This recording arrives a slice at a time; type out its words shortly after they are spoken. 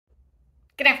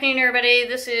Good afternoon, everybody.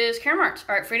 This is Karen Martz.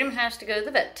 All right, Freedom has to go to the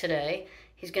vet today.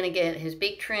 He's going to get his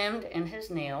beak trimmed and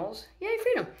his nails. Yay,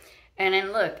 Freedom. And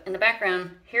then look, in the background,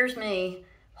 here's me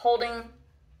holding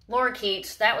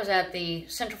Lorikeets. That was at the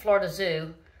Central Florida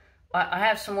Zoo. I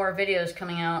have some more videos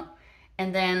coming out.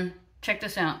 And then, check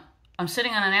this out. I'm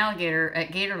sitting on an alligator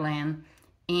at Gatorland.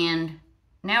 And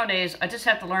nowadays, I just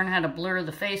have to learn how to blur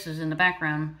the faces in the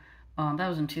background. That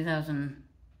was in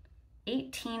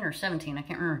 2018 or 17, I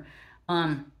can't remember.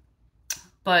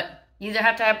 But you either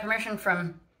have to have permission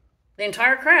from the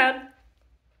entire crowd,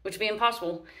 which would be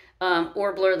impossible,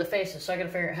 or blur the faces. So I got to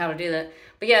figure out how to do that.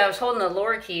 But yeah, I was holding the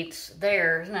Lorikeets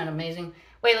there. Isn't that amazing?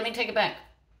 Wait, let me take it back.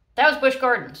 That was Busch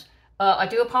Gardens. I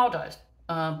do apologize.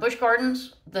 Busch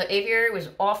Gardens, the aviary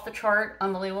was off the chart,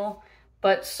 unbelievable.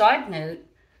 But side note,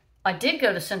 I did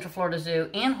go to Central Florida Zoo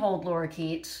and hold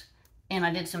Lorikeets, and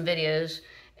I did some videos.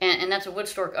 And that's a wood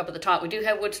stork up at the top. We do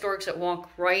have wood storks that walk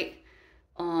right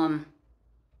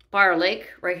by our lake,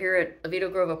 right here at Oviedo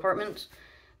Grove Apartments.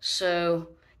 So,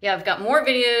 yeah, I've got more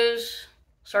videos,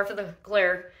 sorry for the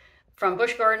glare, from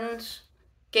Busch Gardens,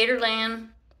 Gatorland,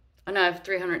 I know I have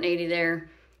 380 there,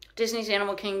 Disney's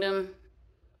Animal Kingdom,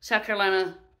 South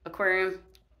Carolina Aquarium,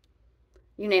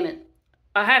 you name it.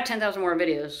 I have 10,000 more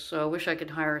videos, so I wish I could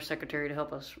hire a secretary to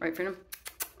help us, right, Freedom?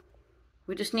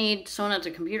 We just need someone that's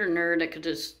a computer nerd that could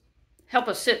just help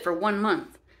us sit for 1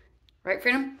 month, right,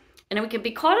 Freedom? And then we could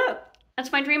be caught up.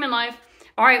 That's my dream in life.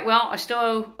 All right, well, I still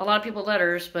owe a lot of people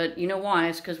letters, but you know why?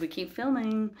 It's because we keep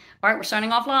filming. All right, we're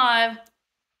signing off live.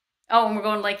 Oh, and we're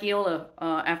going to Lake Eola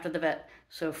after the vet.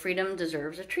 So Freedom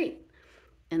deserves a treat.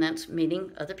 And that's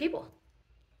meeting other people.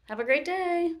 Have a great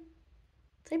day.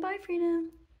 Say bye,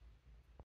 Freedom.